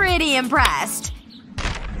 I'm pretty impressed.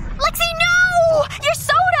 Lexi, no! Your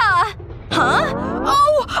soda! Huh?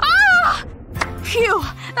 Oh! Ah! Phew.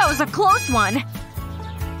 That was a close one.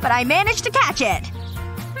 But I managed to catch it.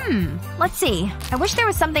 Let's see. I wish there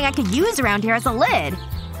was something I could use around here as a lid.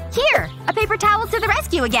 Here! A paper towel to the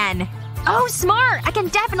rescue again! Oh, smart! I can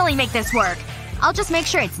definitely make this work. I'll just make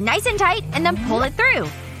sure it's nice and tight and then pull it through.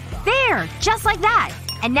 There! Just like that.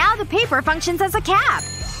 And now the paper functions as a cap.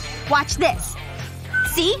 Watch this.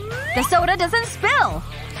 See? The soda doesn't spill.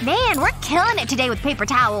 Man, we're killing it today with paper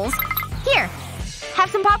towels. Here. Have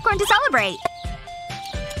some popcorn to celebrate.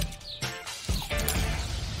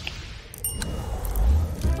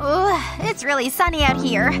 Ugh, it's really sunny out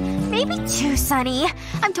here. Maybe too sunny.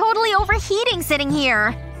 I'm totally overheating sitting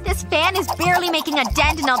here. This fan is barely making a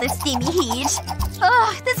dent in all this steamy heat.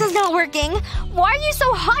 Ugh, this is not working. Why are you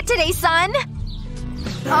so hot today, son?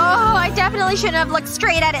 Oh, I definitely shouldn't have looked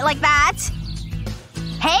straight at it like that.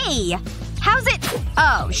 Hey! How's it…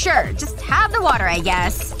 Oh, sure. Just have the water, I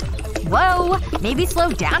guess. Whoa. Maybe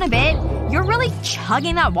slow down a bit. You're really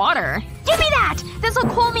chugging that water. Give me that! This'll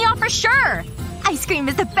cool me off for sure! Ice cream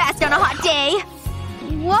is the best on a hot day!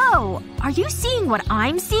 Whoa. Are you seeing what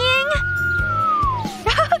I'm seeing?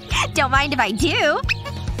 Don't mind if I do.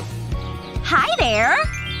 Hi there.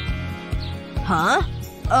 Huh?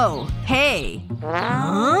 Oh, hey.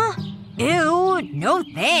 Huh? Ew, no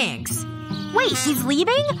thanks. Wait, he's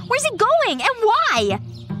leaving? Where's he going? And why?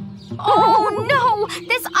 Oh no!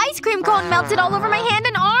 This ice cream cone melted all over my hand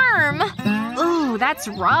and arm! Ooh, that's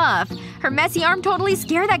rough. Her messy arm totally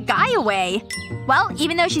scared that guy away. Well,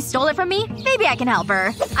 even though she stole it from me, maybe I can help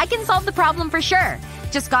her. I can solve the problem for sure.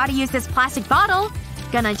 Just gotta use this plastic bottle.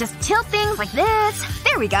 Gonna just tilt things like this.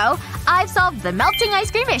 There we go. I've solved the melting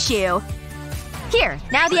ice cream issue. Here.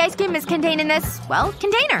 Now the ice cream is contained in this, well,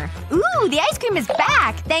 container. Ooh, the ice cream is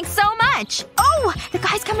back! Thanks so much! Oh! The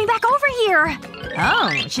guy's coming back over here!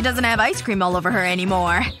 Oh, she doesn't have ice cream all over her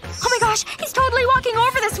anymore. Oh my gosh! He's totally walking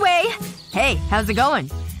over this way! Hey, how's it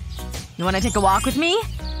going? You wanna take a walk with me?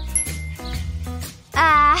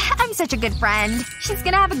 I'm such a good friend. She's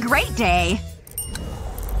gonna have a great day.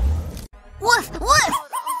 Woof, woof!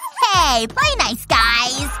 Hey, play nice,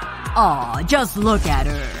 guys! Aw, just look at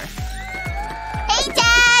her. Hey,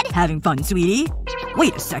 Dad! Having fun, sweetie?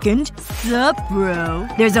 Wait a second. Sup, bro?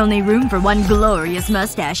 There's only room for one glorious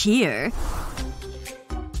mustache here.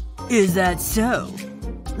 Is that so?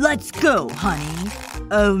 Let's go, honey.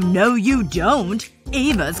 Oh, no you don't.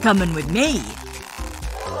 Ava's coming with me.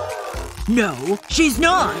 No, she's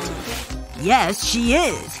not. Yes, she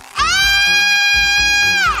is.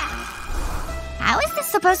 How is this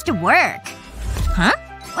supposed to work? Huh?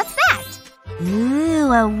 What's that?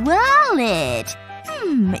 Ooh, a wallet.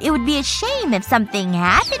 It would be a shame if something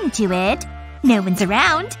happened to it. No one's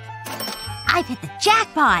around. I've hit the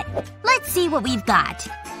jackpot. Let's see what we've got.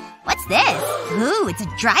 What's this? Ooh, it's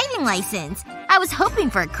a driving license. I was hoping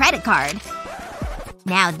for a credit card.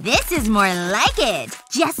 Now this is more like it.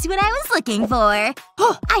 Just what I was looking for.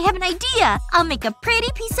 Oh, I have an idea. I'll make a pretty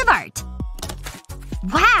piece of art.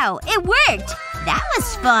 Wow, it worked! That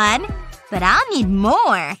was fun. But I'll need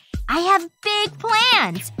more. I have big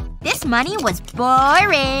plans. This money was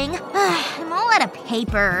boring. I'm all out of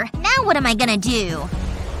paper. Now what am I gonna do?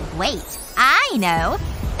 Wait, I know.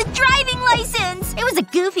 The driving license! It was a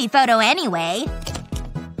goofy photo anyway.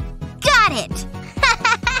 Got it!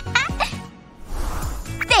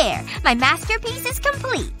 There! My masterpiece is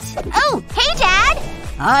complete. Oh, hey, Dad!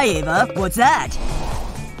 Hi, Ava. What's that?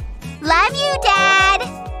 Love you, Dad!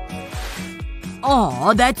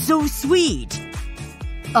 Aw, that's so sweet.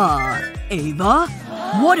 Ava?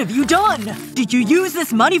 What have you done? Did you use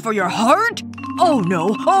this money for your heart? Oh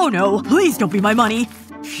no, please don't be my money.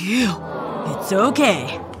 Phew. It's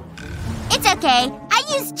okay. It's okay.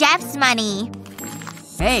 I used Jeff's money.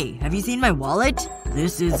 Hey, have you seen my wallet?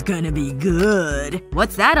 This is gonna be good.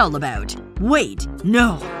 What's that all about? Wait,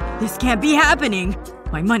 no. This can't be happening.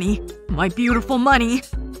 My money. My beautiful money.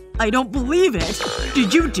 I don't believe it.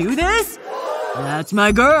 Did you do this? That's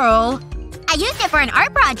my girl. I used it for an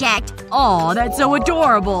art project. Aw, that's so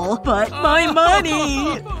adorable. But my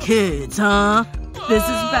money! Kids, huh? This is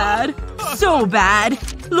bad. So bad.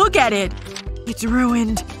 Look at it. It's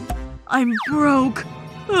ruined. I'm broke.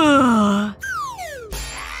 Ugh.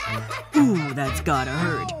 Ooh, that's gotta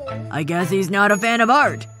hurt. I guess he's not a fan of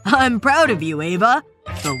art. I'm proud of you, Ava.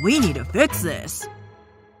 But we need to fix this.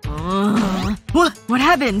 What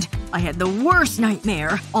happened? I had the worst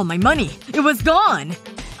nightmare. All my money. It was gone.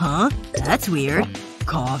 Huh? That's weird.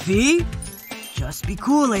 Coffee? Just be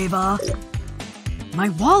cool, Ava. My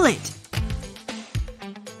wallet.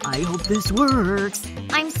 I hope this works.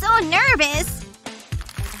 I'm so nervous.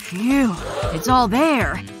 Phew. It's all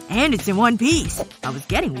there. And it's in one piece. I was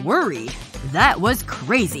getting worried. That was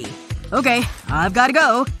crazy. Okay, I've gotta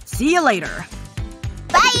go. See you later.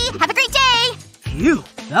 Bye! Have a great day! Phew.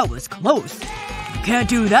 That was close. You can't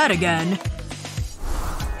do that again.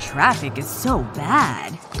 Traffic is so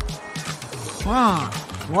bad. Huh.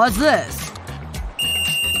 What's this?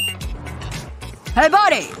 Hey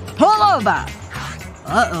buddy! Pull over!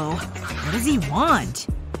 Uh-oh. What does he want?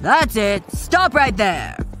 That's it. Stop right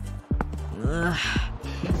there. Ugh.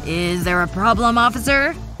 Is there a problem,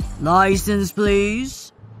 officer? License,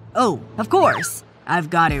 please? Oh, of course. I've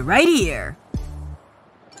got it right here.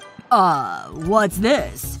 What's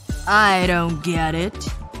this? I don't get it.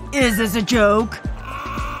 Is this a joke?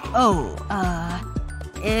 Oh,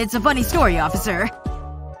 it's a funny story, officer.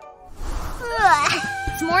 Ugh.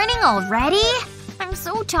 It's morning already? I'm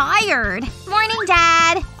so tired. Morning,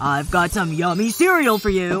 Dad. I've got some yummy cereal for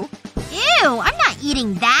you. Ew, I'm not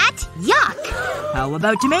eating that. Yuck. How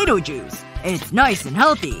about tomato juice? It's nice and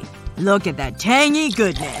healthy. Look at that tangy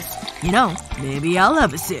goodness. You know, maybe I'll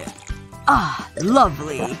have a sip. Ah,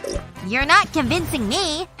 lovely. You're not convincing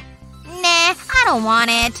me. Nah, I don't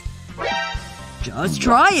want it. Just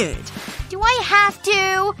try it. Do I have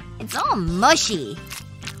to? It's all mushy.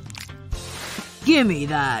 Gimme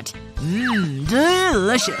that. Mmm,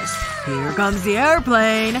 delicious. Here comes the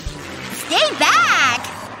airplane. Stay back!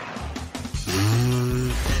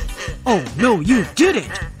 Oh, no, you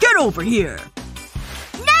didn't! Get over here!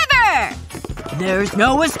 Never! There's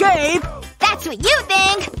no escape! That's what you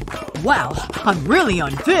think! Wow, I'm really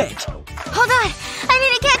unfit. Hold on. I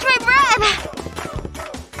need to catch my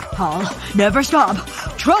breath. I'll never stop.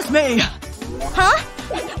 Trust me! Huh?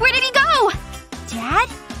 Where did he go? Dad?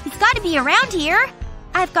 He's gotta be around here.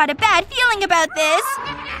 I've got a bad feeling about this.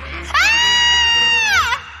 Ah!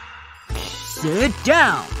 Sit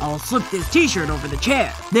down. I'll slip this t-shirt over the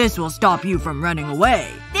chair. This will stop you from running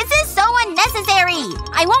away. This is so unnecessary.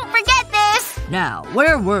 I won't forget this. Now,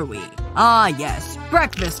 where were we? Ah, yes.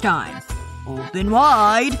 Breakfast time. Open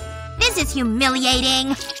wide. This is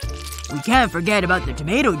humiliating. We can't forget about the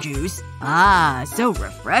tomato juice. Ah, so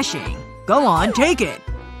refreshing. Go on, take it.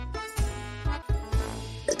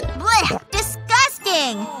 Blech!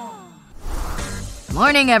 Disgusting!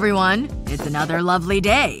 Morning, everyone. It's another lovely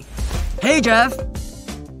day. Hey, Jeff.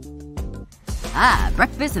 Ah,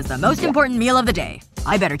 breakfast is the most important meal of the day.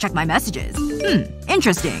 I better check my messages.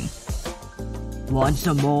 Interesting. Want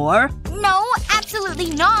some more? No,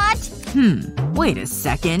 absolutely not. Wait a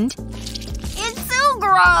second. It's so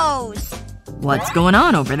gross. What's going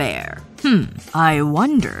on over there? I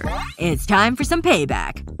wonder. It's time for some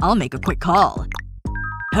payback. I'll make a quick call.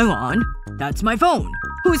 Hang on. That's my phone.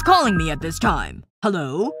 Who's calling me at this time?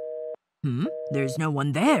 Hello? There's no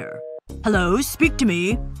one there. Hello? Speak to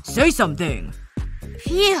me. Say something.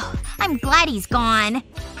 Phew. I'm glad he's gone.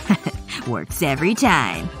 Works every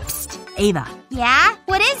time. Psst. Ava. Yeah?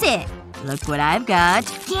 What is it? Look what I've got.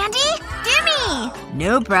 Candy? Gimme!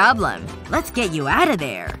 No problem. Let's get you out of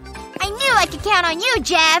there. I knew I could count on you,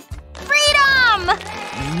 Jeff. Freedom!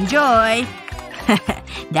 Enjoy.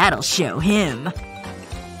 That'll show him.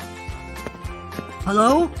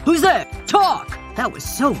 Hello? Who's there? Talk! That was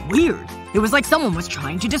so weird. It was like someone was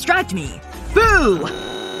trying to distract me. Boo!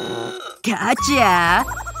 Gotcha!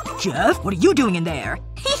 Jeff, what are you doing in there?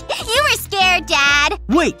 You were scared, Dad.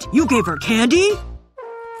 Wait, you gave her candy?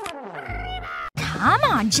 Come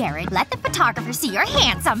on, Jared. Let the photographer see your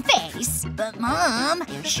handsome face. But Mom,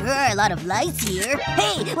 there's sure a lot of lights here.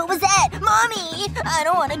 Hey, what was that? Mommy! I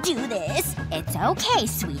don't want to do this. It's okay,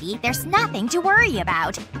 sweetie. There's nothing to worry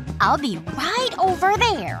about. I'll be right over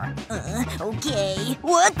there. Okay.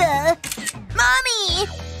 What the? Mommy!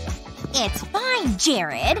 It's fine,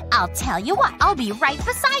 Jared. I'll tell you what. I'll be right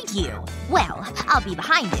beside you. Well, I'll be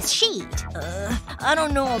behind this sheet. I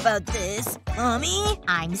don't know about this. Mommy?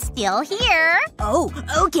 I'm still here. Oh,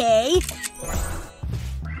 okay.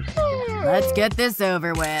 Let's get this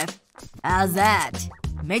over with. How's that?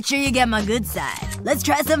 Make sure you get my good side. Let's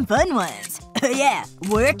try some fun ones. Yeah,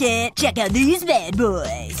 work it. Check out these bad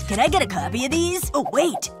boys. Can I get a copy of these? Oh,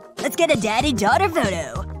 wait. Let's get a daddy-daughter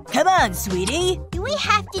photo. Come on, sweetie. Do we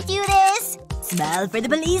have to do this? Smile for the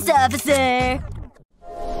police officer.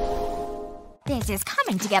 This is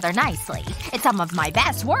coming together nicely. It's some of my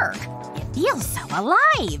best work. It feels so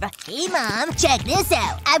alive. Hey, Mom. Check this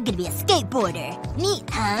out. I'm gonna be a skateboarder. Neat,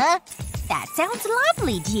 huh? That sounds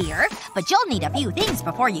lovely, dear. But you'll need a few things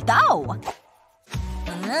before you go.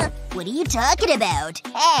 Huh? What are you talking about?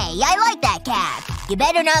 Hey, I like that cap. You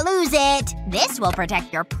better not lose it. This will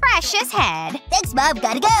protect your precious head. Thanks, Mom.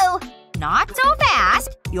 Gotta go. Not so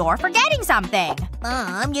fast. You're forgetting something.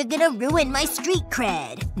 Mom, you're gonna ruin my street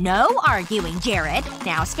cred. No arguing, Jared.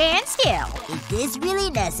 Now stand still. Is this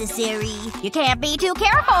really necessary? You can't be too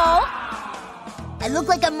careful. I look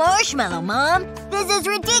like a marshmallow, Mom. This is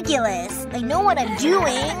ridiculous. I know what I'm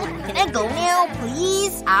doing. Can I go now,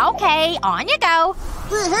 please? Okay, on you go.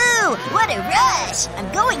 Woohoo! What a rush!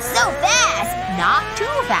 I'm going so fast! Not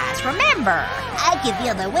too fast, remember. I can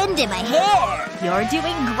feel the wind in my hair. You're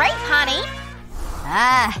doing great, honey.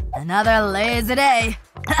 Ah, another lazy day.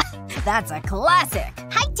 That's a classic.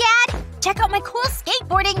 Hi, Dad! Check out my cool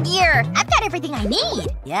skateboarding gear. I've got everything I need.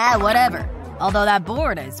 Yeah, whatever. Although that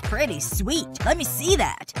board is pretty sweet. Let me see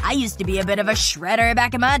that. I used to be a bit of a shredder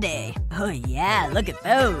back in my day. Oh yeah, look at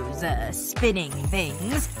those, spinning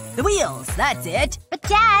things. The wheels, that's it. But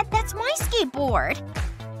Dad, that's my skateboard.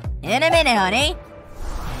 In a minute, honey.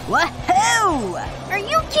 Woohoo! Are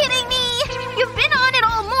you kidding me? You've been on it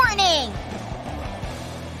all morning!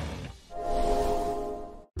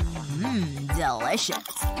 Delicious.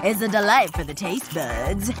 It's a delight for the taste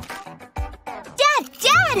buds.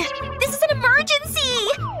 Dad! This is an emergency!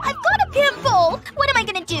 I've got a pimple! What am I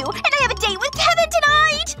gonna do? And I have a date with Kevin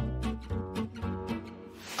tonight!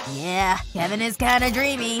 Yeah, Kevin is kinda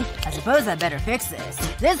dreamy. I suppose I better fix this.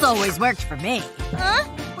 This always worked for me. Huh?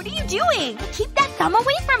 What are you doing? Keep that thumb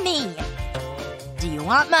away from me! Do you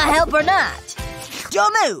want my help or not?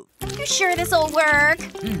 Don't move! You sure this'll work?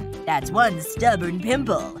 That's one stubborn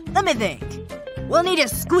pimple. Let me think. We'll need to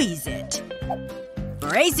squeeze it.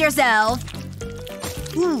 Brace yourself.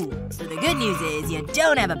 Ooh, so the good news is you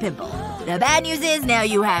don't have a pimple. The bad news is now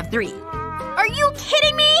you have 3. Are you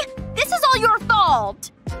kidding me? This is all your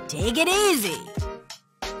fault! Take it easy.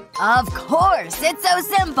 Of course, it's so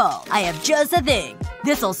simple. I have just a thing.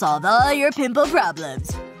 This'll solve all your pimple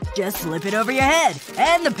problems. Just slip it over your head,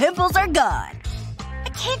 and the pimples are gone. I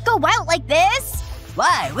can't go out like this!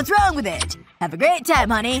 Why? What's wrong with it? Have a great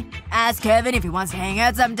time, honey. Ask Kevin if he wants to hang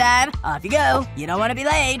out sometime. Off you go. You don't want to be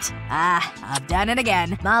late. Ah, I've done it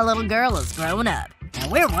again. My little girl is grown up. Now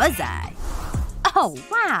where was I? Oh,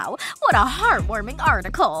 wow. What a heartwarming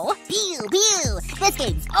article. Pew, pew! This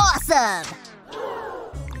game's awesome!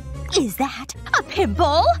 Is that a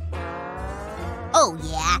pimple? Oh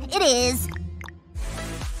yeah, it is.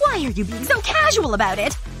 Why are you being so casual about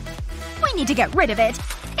it? We need to get rid of it.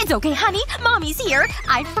 It's okay, honey. Mommy's here.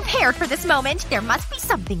 I've prepared for this moment. There must be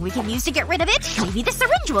something we can use to get rid of it. Maybe the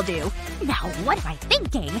syringe will do. Now, what am I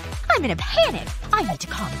thinking? I'm in a panic. I need to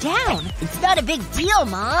calm down. It's not a big deal,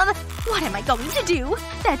 Mom. What am I going to do?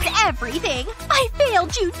 That's everything. I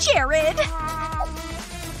failed you, Jared.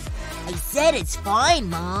 I said it's fine,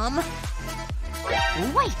 Mom.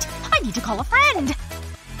 Wait. I need to call a friend.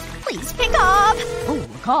 Please pick up. Oh,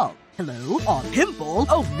 a call. Hello? A pimple?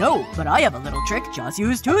 Oh no, but I have a little trick. Just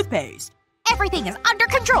use toothpaste. Everything is under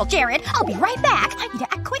control, Jared. I'll be right back. I need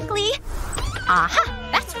to act quickly. Aha!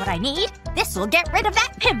 That's what I need. This will get rid of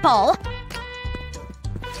that pimple.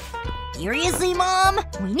 Seriously, Mom?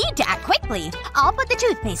 We need to act quickly. I'll put the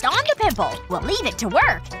toothpaste on the pimple. We'll leave it to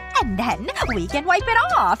work. And then we can wipe it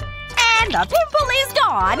off. And the pimple is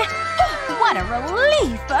gone. What a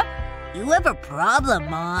relief. You have a problem,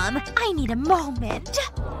 Mom. I need a moment.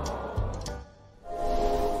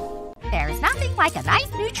 There's nothing like a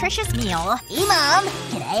nice, nutritious meal. Hey, Mom.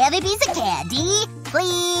 Can I have a piece of candy?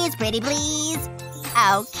 Please, pretty please.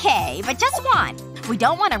 Okay, but just one. We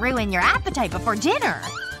don't want to ruin your appetite before dinner.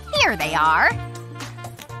 Here they are.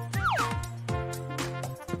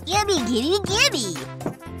 Gimme, gimme, gimme.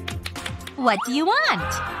 What do you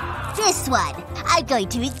want? This one. I'm going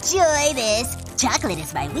to enjoy this. Chocolate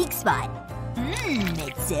is my weak spot.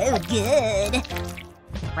 It's so good.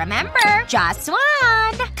 Remember, just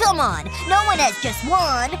one. Come on. No one has just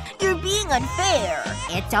one. You're being unfair.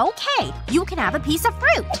 It's okay. You can have a piece of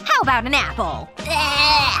fruit. How about an apple?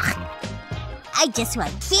 Ugh. I just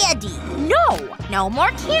want candy. No! No more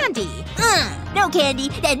candy. No candy,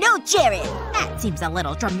 then no Jared. That seems a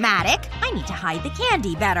little dramatic. I need to hide the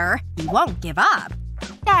candy better. He won't give up.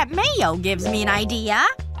 That mayo gives me an idea.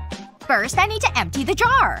 First, I need to empty the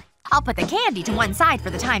jar. I'll put the candy to one side for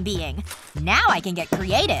the time being. Now I can get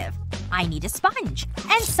creative. I need a sponge.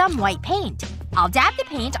 And some white paint. I'll dab the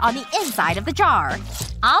paint on the inside of the jar.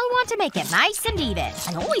 I'll want to make it nice and even.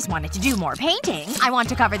 I always wanted to do more painting. I want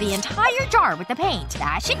to cover the entire jar with the paint.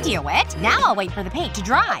 That should do it. Now I'll wait for the paint to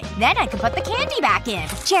dry. Then I can put the candy back in.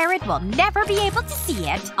 Jared will never be able to see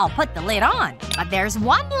it. I'll put the lid on. But there's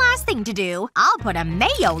one last thing to do. I'll put a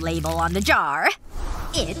mayo label on the jar.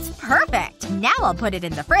 It's perfect! Now I'll put it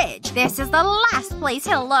in the fridge. This is the last place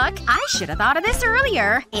he'll look. I should have thought of this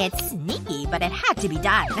earlier. It's sneaky, but it had to be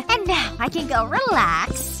done. And now I can go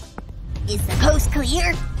relax. Is the coast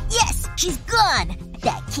clear? Yes! She's gone!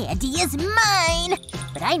 That candy is mine!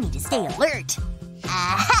 But I need to stay alert.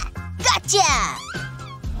 Aha! Gotcha!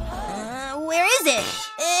 Where is it?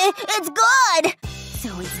 It's gone!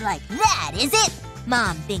 So it's like that, is it?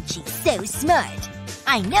 Mom thinks she's so smart.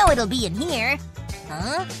 I know it'll be in here.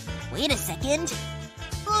 Huh? Wait a second.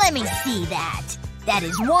 Let me see that. That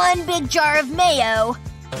is one big jar of mayo.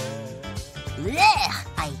 Blech!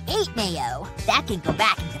 I hate mayo. That can go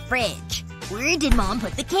back in the fridge. Where did Mom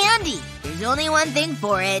put the candy? There's only one thing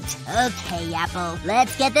for it. Okay, Apple.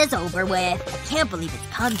 Let's get this over with. I can't believe it's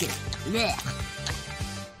come to blech.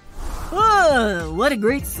 Oh, what a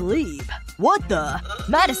great sleep. What the?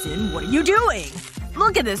 Madison, what are you doing?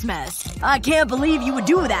 Look at this mess. I can't believe you would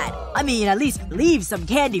do that. I mean, at least leave some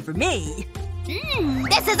candy for me.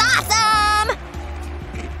 This is awesome!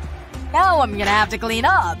 Now I'm gonna have to clean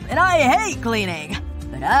up, and I hate cleaning.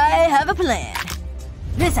 But I have a plan.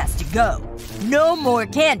 This has to go. No more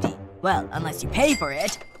candy. Well, unless you pay for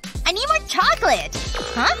it. I need more chocolate!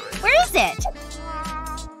 Huh? Where is it?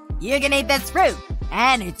 You can eat this fruit.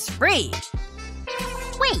 And it's free.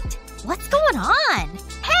 Wait. What's going on?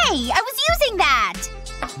 Hey! I was using that!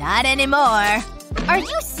 Not anymore. Are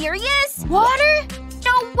you serious? Water?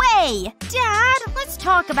 No way! Dad, let's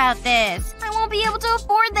talk about this. I won't be able to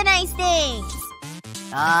afford the nice things.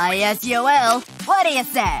 Ah, yes you will. What do you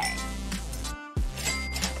say?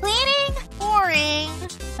 Cleaning? Boring.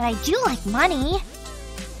 But I do like money.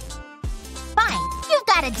 Fine. You've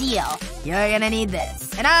got a deal. You're gonna need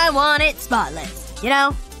this. And I want it spotless. You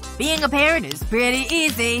know, being a parent is pretty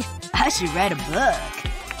easy. I should write a book.